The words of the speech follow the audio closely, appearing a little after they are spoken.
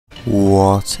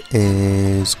What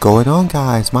is going on,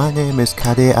 guys? My name is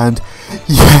Caddy, and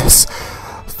yes,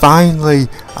 finally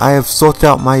I have sorted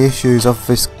out my issues of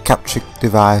this capture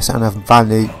device and I've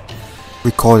finally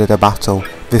recorded a battle.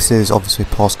 This is obviously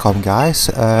post-com, guys.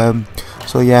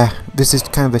 So yeah, this is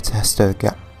kind of a tester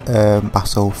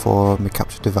battle for my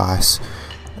capture device,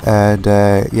 and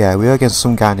yeah, we're against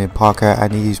some guy named Parker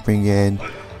and he's bringing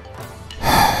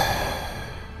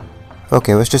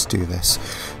okay, let's just do this.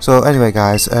 So anyway,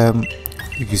 guys,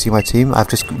 you can see my team. I've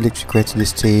just literally created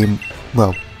this team,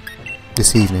 well,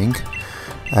 this evening.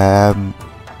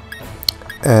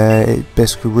 It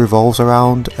basically revolves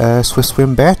around Swift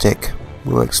Swim Beartic.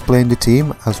 We'll explain the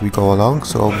team as we go along.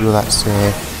 So we'll like to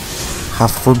say,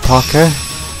 have fun, Parker,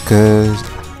 because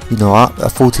you know a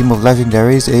full team of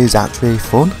legendaries is actually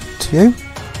fun to you,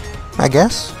 I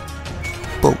guess.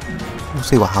 But we'll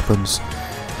see what happens.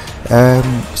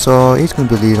 So he's going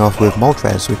to be leading off with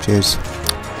Moltres, which is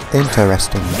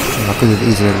interesting. I could have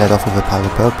easily led off with a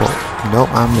Pelipper, but no,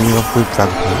 I'm leading off with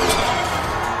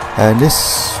Dragapult. And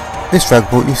this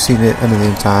Dragapult, you've seen it a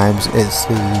million times. It's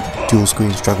the dual screen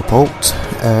Dragapult.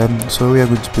 So we are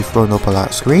going to be throwing up a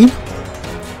light screen.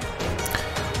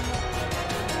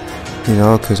 You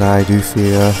know, because I do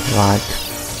fear like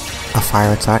a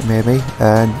fire attack maybe.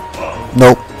 And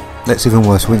nope. That's even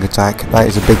worse, wing attack. That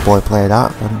is a big boy play,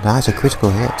 that, and that's a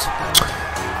critical hit.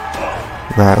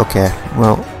 Right, okay,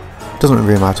 well, doesn't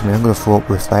really matter to me. I'm going to throw up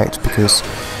Reflect because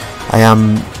I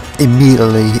am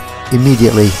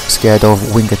immediately scared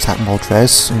of wing attack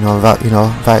Moltres. You know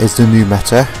that is the new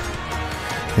meta.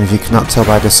 And if you cannot tell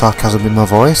by the sarcasm in my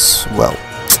voice, well,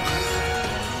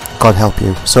 God help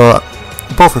you. So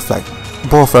both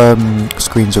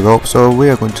screens are up, so we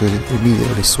are going to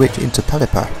immediately switch into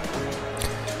Pelipper,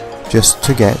 just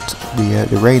to get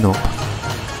the rain up.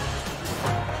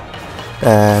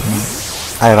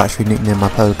 I have actually nicknamed my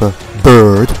Pelipper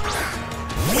Bird,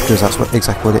 because that's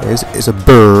exactly what it is. It's a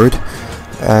bird,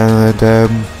 and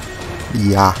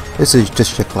yeah, this is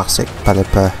just your classic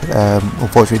Pelipper.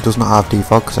 Unfortunately, it does not have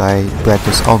defog because I bred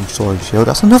this on Sword Shield.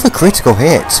 That's another critical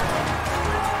hit.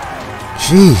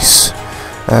 Jeez.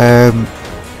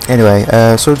 Anyway,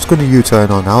 so it's going to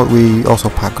U-turn on out. We also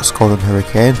pack a Scald and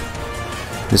Hurricane.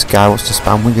 This guy wants to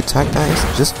spam wing attack. That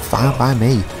is just fine by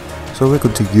me. So we're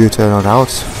going to U-turn on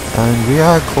out, and we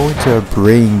are going to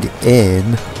bring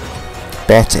in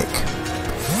Beartic.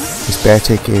 This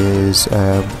Beartic is,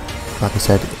 like I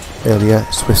said earlier,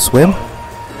 Swift Swim.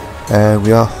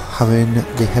 We are having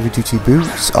the heavy duty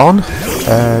boots on,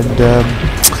 and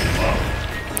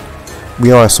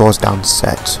we are a Swords Down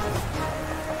set,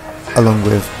 along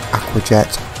with Aqua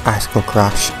Jet, Icicle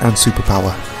Crash, and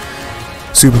Superpower.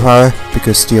 Superpower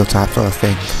because steel types are a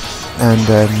thing, and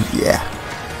yeah,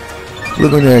 we're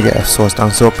going to get a Swords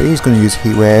Down up. He's going to use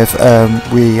Heat Wave.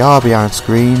 We are behind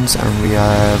screens, and we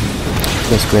are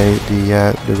basically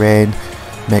the rain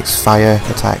makes fire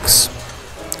attacks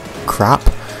crap.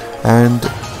 And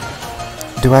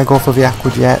do I go for the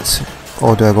Aqua Jet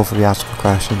or do I go for the Icicle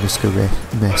Crash and risk a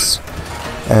miss?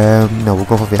 No, we'll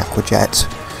go for the Aqua Jet.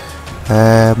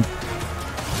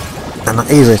 And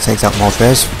that easily takes out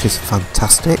Moltres, which is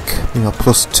fantastic. You know,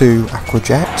 +2 Aqua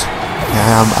Jet. I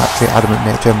am actually Adamant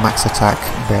Nature, max attack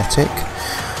Beartic.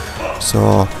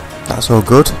 So that's all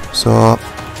good. So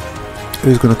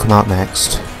who's going to come out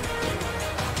next?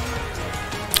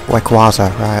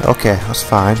 Rayquaza, right? Okay, that's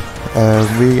fine.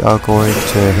 We are going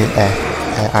to hit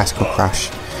Icicle Crash,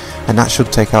 and that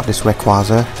should take out this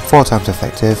Rayquaza. 4 times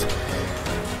effective.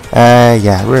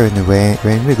 Yeah, we're in the rain.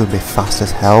 We're going to be fast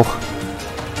as hell.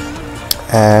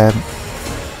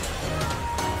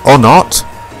 Or not.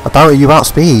 Apparently you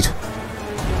outspeed.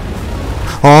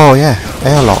 Oh yeah,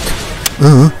 airlock.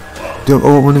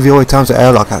 One of the only times that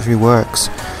airlock actually works.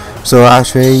 So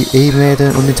actually he made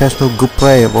an unintentional good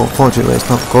play, but unfortunately it's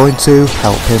not going to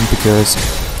help him because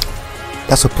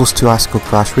that's a +2 Icicle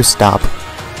Crash with Stab.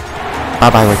 Bye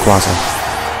bye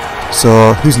Rayquaza.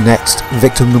 So who's next?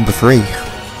 Victim number 3.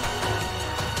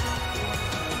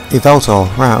 Yveltal,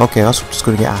 right, okay, that's just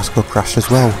going to get Icicle Crash as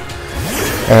well.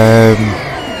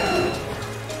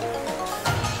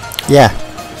 Yeah,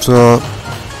 so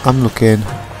I'm looking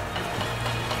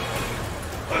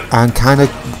and kind of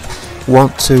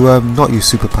want to not use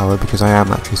Superpower because I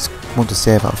am actually want to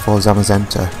save that for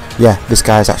Zamazenta. Yeah, this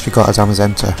guy's actually got a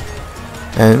Zamazenta,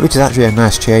 which is actually a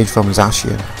nice change from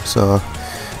Zacian. So,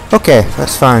 okay,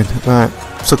 that's fine. Right,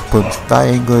 Sucker Punch, that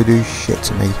ain't going to do shit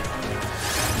to me.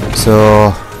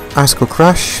 So Icicle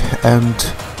Crash, and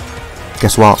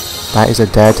guess what? That is a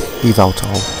dead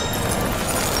Yveltal.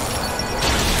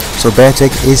 So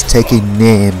Beartic is taking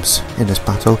names in this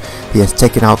battle. He has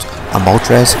taken out a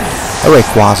Moltres, a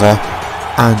Rayquaza,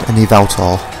 and an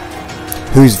Yveltal.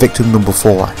 Who is victim number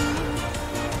 4?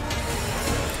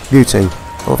 Mewtwo.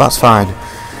 Oh, that's fine.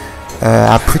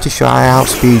 I'm pretty sure I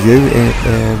outspeed you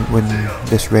when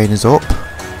this rain is up.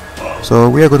 So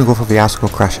we are going to go for the Icicle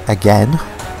Crash again.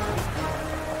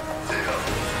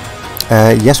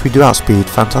 Yes, we do outspeed.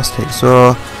 Fantastic.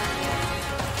 So,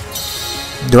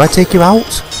 do I take you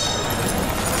out?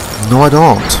 No, I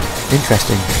don't.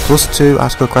 Interesting. +2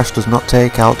 Icicle Crash does not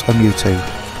take out a Mewtwo.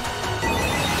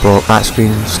 But that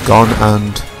screen's gone,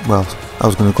 and well, I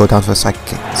was going to go down for a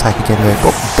psychic anyway.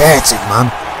 But Beartic, man,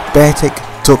 Beartic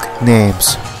took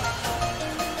names.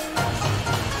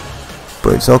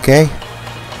 But it's okay.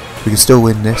 We can still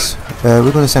win this.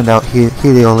 We're going to send out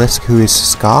Heliolisk, who is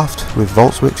Scarfed with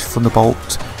Volt Switch,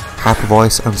 Thunderbolt, Hyper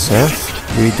Voice, and Surf.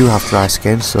 We do have Dry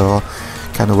Skin, so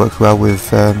kind of works well with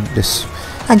this.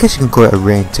 I guess you can call it a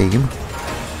rain team.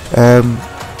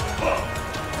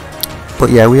 But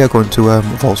yeah, we are going to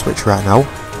Volt Switch right now.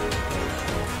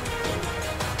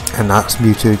 And that's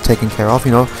Mewtwo taken care of,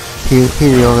 you know.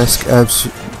 Heliolisk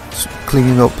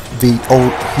cleaning up the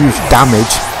old huge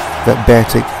damage that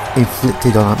Beartic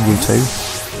inflicted on that Mewtwo.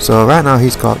 So right now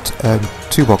he's got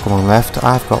 2 Pokemon left,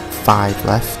 I've got 5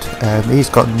 left. He's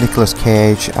got Nicolas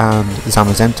Cage and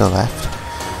Zamazenta left.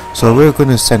 So we're going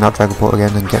to send out Dragapult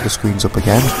again and get the screens up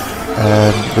again.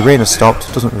 The rain has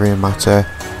stopped, doesn't really matter,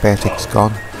 Beartic's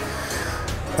gone.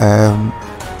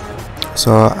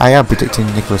 So I am predicting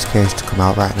Nicolas Cage to come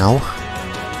out right now.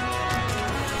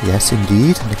 Yes,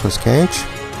 indeed, Nicolas Cage.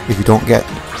 If you don't get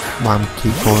why I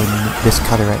keep calling this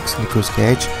Calyrex Nicolas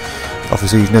Cage,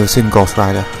 obviously you've never seen Ghost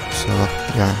Rider. So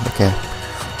yeah, okay.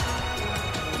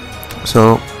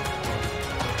 So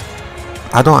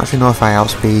I don't actually know if I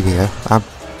outspeed here. I'm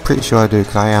pretty sure I do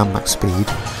because I am max speed,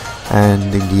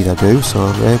 and indeed I do.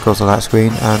 So there goes the light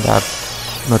screen, and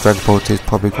my Dragapult is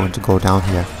probably going to go down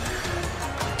here.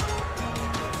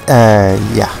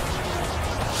 Yeah.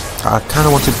 I kind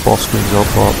of wanted both screens up,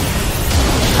 but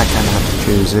I kind of have to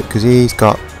choose it because he's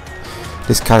got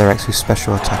this Calyrex who's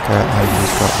special attacker, and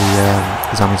he's got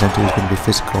the Zamazenta who's going to be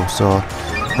physical. So,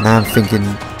 and I'm thinking,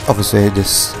 obviously,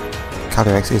 this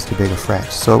Calyrex is the bigger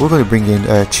threat. So we're going to bring in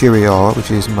Cheerio, which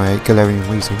is my Galarian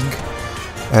Weezing.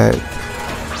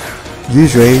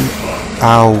 Usually,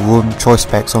 I'll run Choice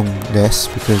Specs on this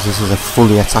because this is a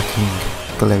fully attacking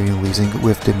Galarian Weezing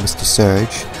with the Misty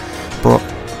Surge. But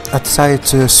I decided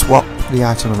to swap the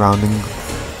item around and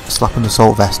slap an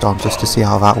Assault Vest on just to see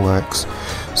how that works.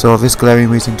 So this Galarian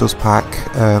Weezing does pack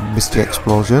Misty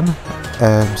Explosion,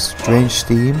 Strange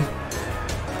Steam,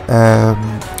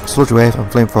 Sludge Wave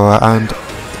and Flamethrower, and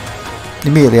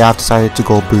immediately I've decided to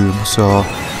go Boom. So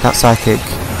that Psychic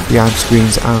behind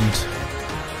screens and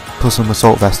plus some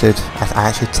Assault Vested, I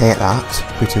actually take that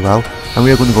pretty well. And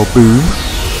we are going to go Boom.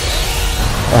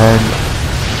 And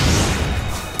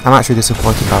I'm actually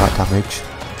disappointed by that damage.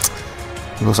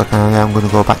 It looks like I am going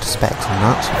to go back to Specs on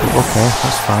that, but okay,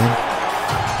 that's fine.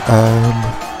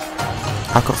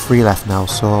 I've got 3 left now,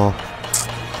 so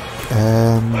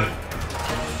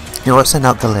you know, let's send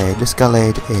out Gallade. This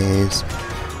Gallade is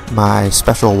my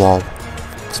special wall.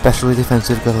 Specially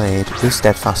defensive Gallade with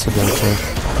Steadfast ability.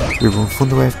 We run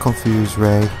Thunder Wave, Confuse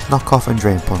Ray, Knock Off and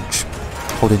Drain Punch.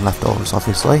 Holding leftovers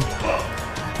obviously.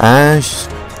 And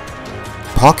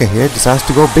Parker here decides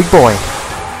to go big boy.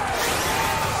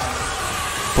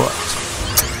 But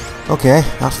okay,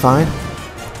 that's fine.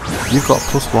 You've got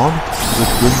 +1 with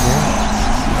win there.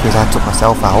 Because I took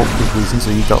myself out with reason,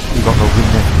 so you got no win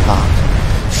there from that.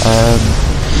 I'm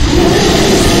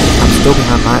still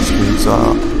behind my screen,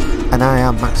 so and I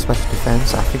am max special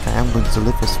defense. I think I am going to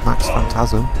live this max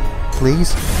Phantasm,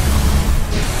 please.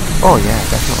 Oh yeah,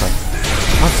 definitely.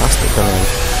 Fantastic delay.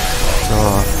 So,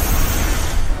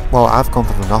 well, I've gone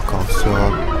for the knockoff. So,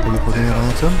 are you putting an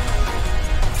item?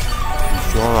 You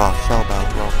sure are, Shellbell.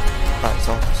 Well, that's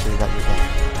obviously that you're there.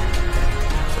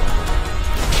 So,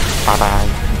 bye bye,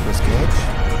 Nicolas Cage.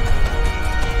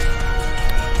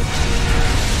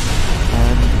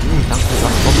 Thanks for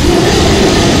that.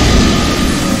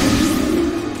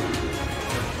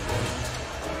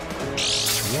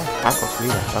 Yeah, I've got 3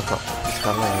 left. I've got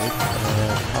Gallade,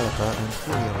 Caliber and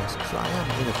Heliolisk, so I am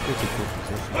in a pretty good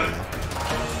position here.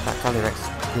 That Calyrex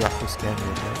did actually scare me a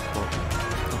bit, but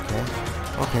okay.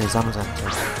 Okay, Zamazenta.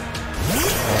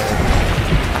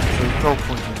 Actually, throw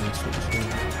pointing me switching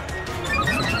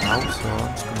out, so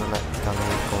I'm just going to let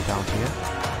Gallade go down here.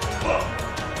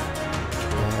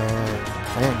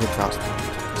 I am good to outspeed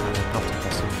because I'm not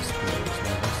investing in speed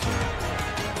whatsoever,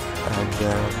 and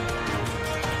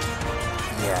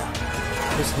yeah,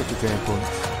 just hit the Drain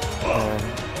Punch,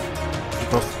 it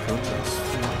goes for punches,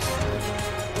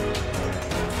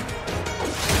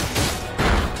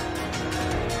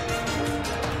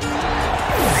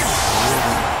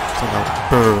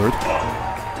 bird.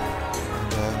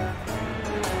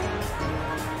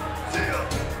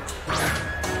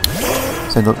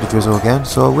 Send up the drizzle again.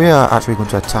 So we are actually going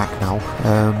to attack now.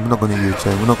 We're not going to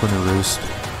U-turn, we're not going to roost.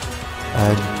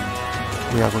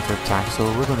 We are going to attack, so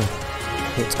we're going to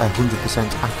hit a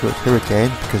 100% accurate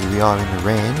hurricane because we are in the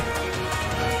rain.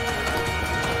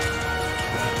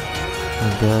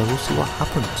 And we'll see what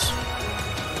happens.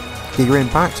 Get your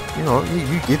impact, you know,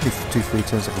 you give me 2 free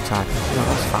turns of attack, you know,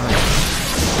 that's fine.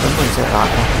 I'm going to take that,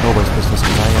 that's nobody's business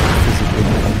because I am physically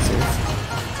defensive.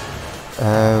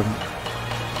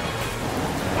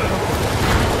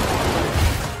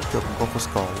 Jumping off a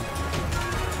skull.